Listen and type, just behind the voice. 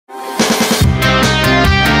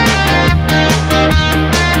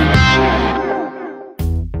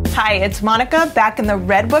Hi, it's Monica back in the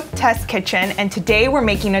Redbook Test Kitchen, and today we're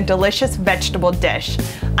making a delicious vegetable dish.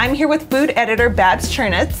 I'm here with food editor Babs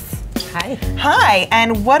Chernitz. Hi. Hi,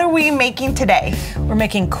 and what are we making today? We're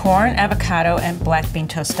making corn, avocado, and black bean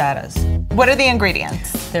tostadas. What are the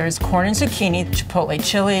ingredients? There's corn and zucchini, chipotle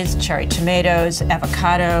chilies, cherry tomatoes,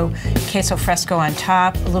 avocado, queso fresco on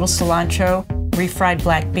top, a little cilantro, refried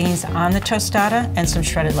black beans on the tostada, and some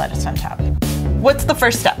shredded lettuce on top. What's the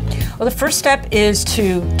first step? Well, the first step is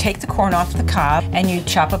to take the corn off the cob and you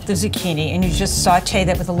chop up the zucchini and you just saute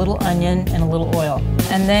that with a little onion and a little oil.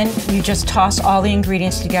 And then you just toss all the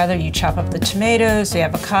ingredients together. You chop up the tomatoes, the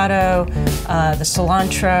avocado, the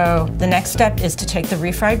cilantro. The next step is to take the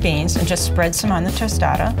refried beans and just spread some on the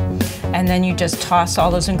tostada. And then you just toss all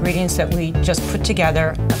those ingredients that we just put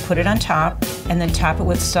together, put it on top, and then top it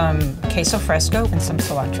with some queso fresco and some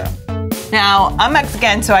cilantro. Now, I'm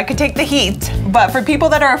Mexican, so I could take the heat, but for people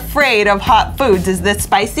that are afraid of hot foods, is this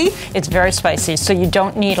spicy? It's very spicy, so you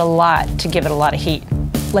don't need a lot to give it a lot of heat.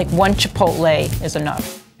 Like one chipotle is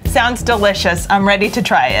enough. Sounds delicious. I'm ready to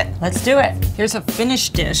try it. Let's do it. Here's a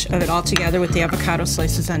finished dish of it all together with the avocado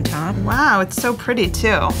slices on top. Wow, it's so pretty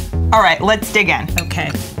too. All right, let's dig in. Okay.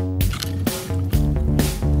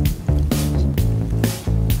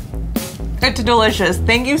 It's delicious.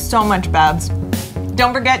 Thank you so much, Babs.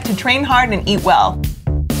 Don't forget to train hard and eat well.